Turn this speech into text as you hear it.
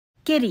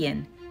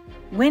Gideon,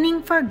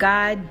 winning for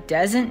God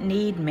doesn't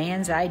need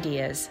man's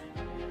ideas.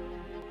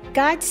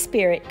 God's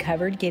Spirit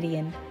covered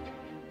Gideon.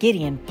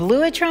 Gideon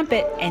blew a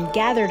trumpet and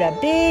gathered a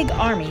big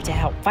army to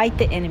help fight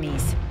the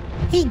enemies.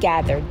 He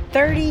gathered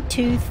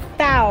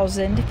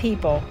 32,000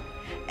 people,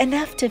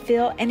 enough to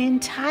fill an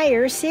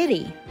entire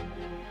city.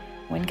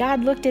 When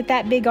God looked at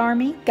that big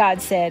army,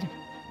 God said,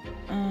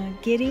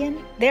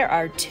 Gideon, there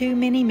are too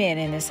many men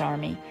in this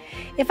army.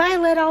 If I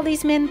let all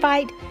these men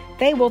fight,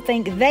 they will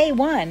think they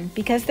won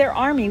because their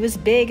army was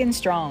big and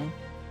strong.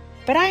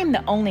 But I am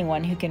the only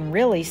one who can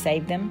really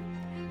save them.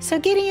 So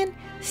Gideon,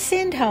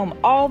 send home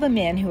all the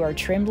men who are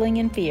trembling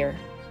in fear.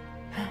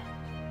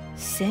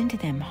 Send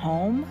them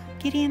home?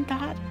 Gideon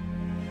thought.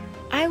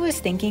 I was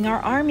thinking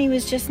our army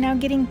was just now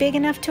getting big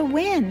enough to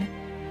win.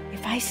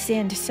 If I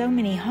send so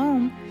many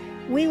home,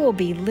 we will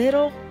be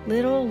little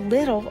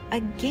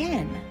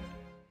again.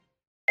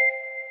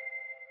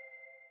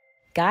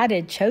 God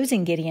had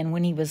chosen Gideon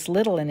when he was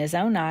little in his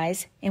own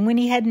eyes and when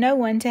he had no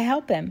one to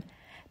help him.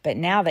 But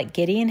now that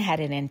Gideon had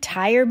an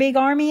entire big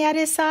army at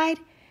his side,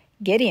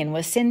 Gideon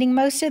was sending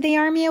most of the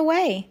army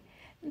away.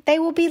 They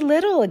will be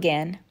little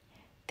again.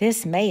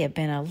 This may have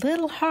been a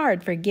little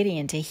hard for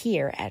Gideon to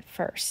hear at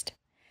first.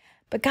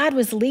 But God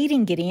was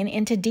leading Gideon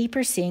into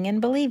deeper seeing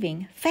and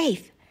believing,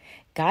 faith.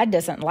 God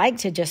doesn't like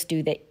to just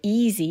do the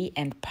easy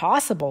and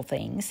possible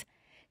things.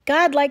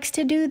 God likes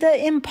to do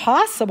the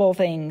impossible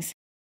things.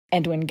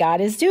 And when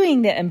God is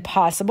doing the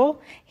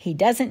impossible, he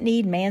doesn't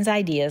need man's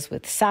ideas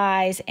with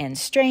size and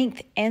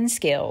strength and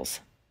skills.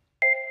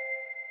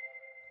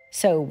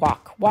 So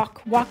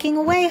walking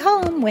away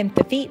home went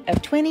the feet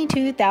of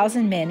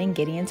 22,000 men in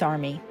Gideon's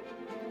army.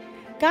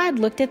 God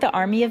looked at the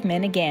army of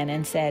men again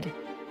and said,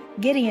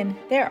 Gideon,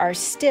 there are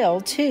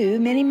still too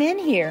many men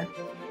here.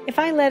 If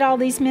I let all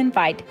these men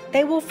fight,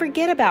 they will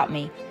forget about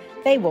me.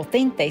 They will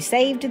think they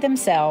saved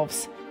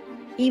themselves,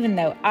 even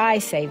though I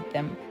saved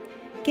them.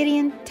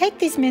 Gideon, take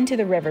these men to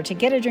the river to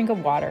get a drink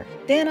of water.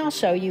 Then I'll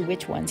show you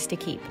which ones to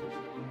keep.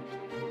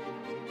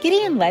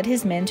 Gideon led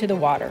his men to the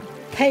water.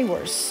 They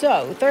were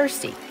so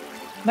thirsty.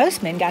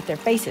 Most men got their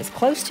faces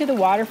close to the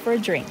water for a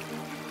drink,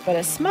 but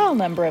a small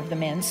number of the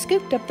men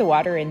scooped up the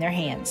water in their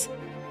hands.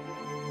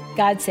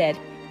 God said,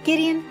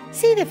 Gideon,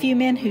 see the few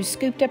men who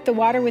scooped up the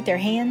water with their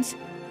hands?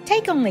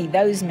 Take only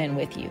those men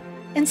with you,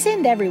 and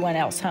send everyone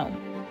else home.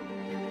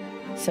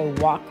 So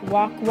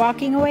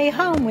walking away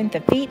home went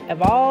the feet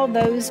of all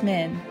those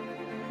men.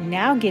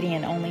 Now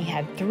Gideon only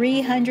had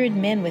 300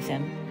 men with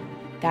him.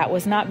 That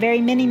was not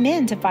very many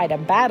men to fight a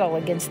battle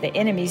against the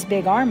enemy's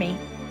big army.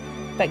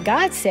 But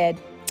God said,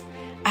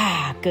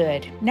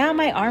 good. Now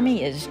my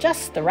army is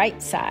just the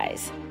right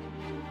size.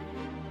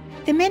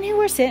 The men who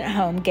were sent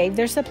home gave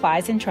their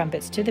supplies and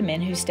trumpets to the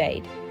men who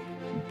stayed.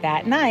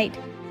 That night,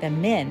 the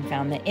men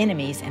found the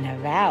enemies in a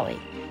valley.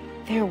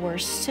 There were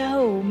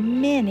so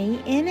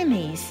many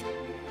enemies.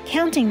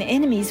 Counting the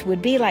enemies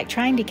would be like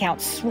trying to count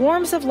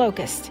swarms of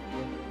locusts.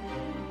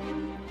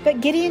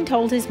 But Gideon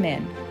told his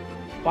men,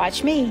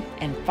 watch me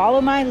and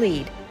follow my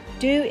lead.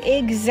 Do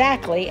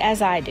exactly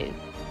as I do.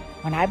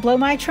 When I blow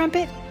my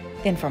trumpet,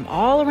 then from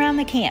all around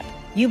the camp,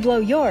 you blow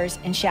yours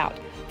and shout,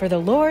 for the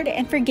Lord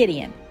and for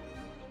Gideon.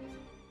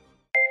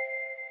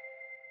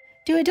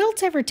 Do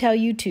adults ever tell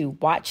you to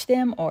watch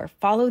them or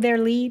follow their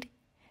lead?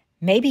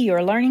 Maybe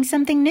you're learning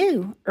something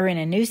new or in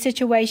a new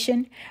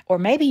situation, or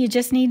maybe you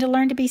just need to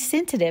learn to be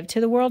sensitive to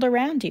the world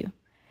around you.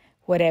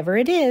 Whatever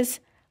it is,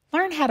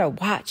 learn how to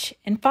watch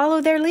and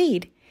follow their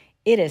lead.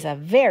 It is a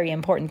very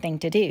important thing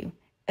to do,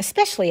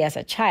 especially as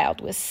a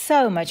child with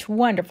so much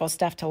wonderful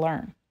stuff to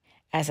learn.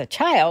 As a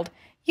child,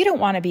 you don't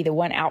want to be the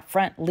one out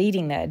front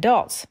leading the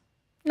adults.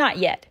 Not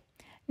yet.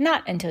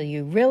 Not until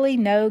you really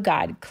know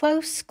God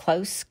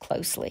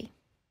closely.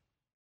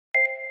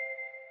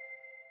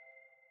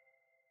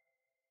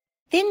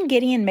 Then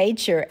Gideon made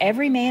sure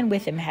every man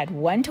with him had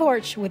one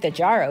torch with a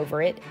jar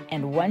over it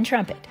and one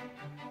trumpet.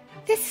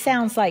 This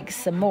sounds like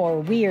some more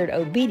weird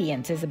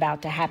obedience is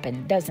about to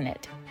happen, doesn't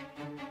it?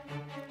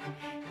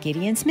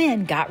 Gideon's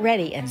men got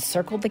ready and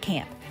circled the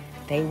camp.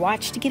 They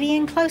watched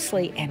Gideon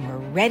closely and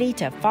were ready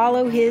to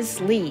follow his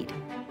lead.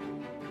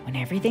 When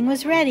everything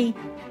was ready,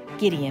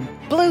 Gideon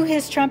blew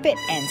his trumpet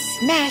and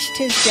smashed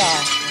his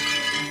jar.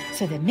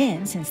 So the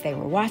men, since they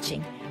were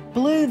watching,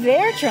 blew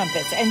their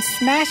trumpets and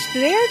smashed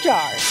their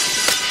jars.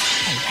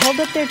 They held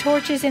up their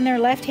torches in their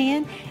left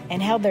hand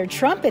and held their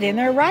trumpet in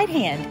their right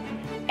hand.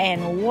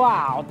 And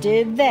wow,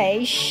 did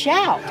they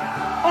shout!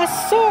 A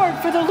sword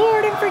for the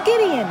Lord and for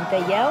Gideon,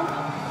 they yelled.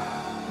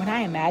 When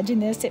I imagine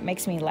this, it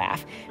makes me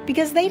laugh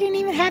because they didn't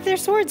even have their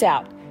swords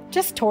out,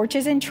 just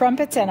torches and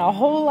trumpets and a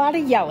whole lot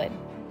of yelling.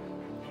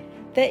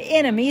 The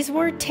enemies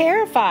were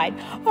terrified.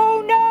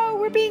 Oh no,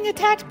 we're being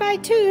attacked by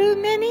too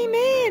many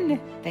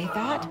men, they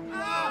thought.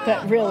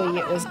 But really,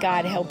 it was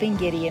God helping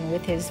Gideon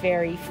with his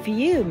very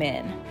few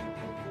men.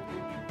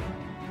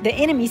 The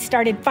enemies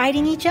started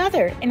fighting each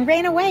other and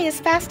ran away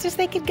as fast as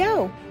they could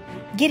go.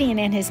 Gideon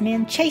and his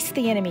men chased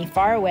the enemy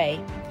far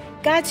away.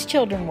 God's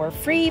children were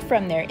free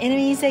from their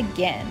enemies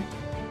again.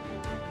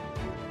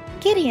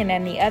 Gideon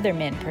and the other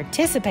men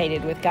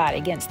participated with God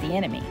against the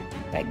enemy,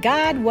 but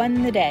God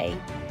won the day.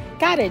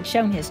 God had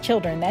shown his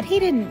children that he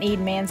didn't need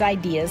man's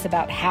ideas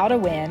about how to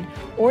win,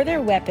 or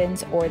their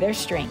weapons, or their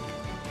strength.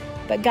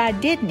 But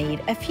God did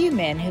need a few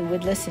men who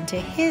would listen to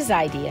his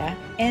idea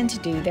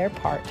and do their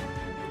part.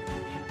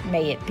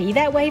 May it be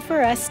that way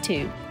for us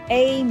too.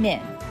 Amen.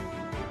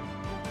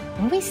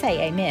 When we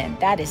say amen,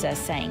 that is us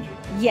saying,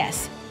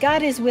 yes,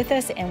 God is with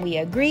us and we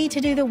agree to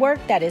do the work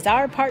that is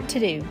our part to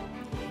do.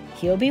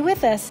 He'll be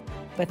with us,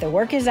 but the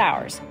work is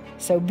ours,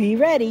 so be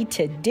ready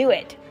to do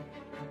it.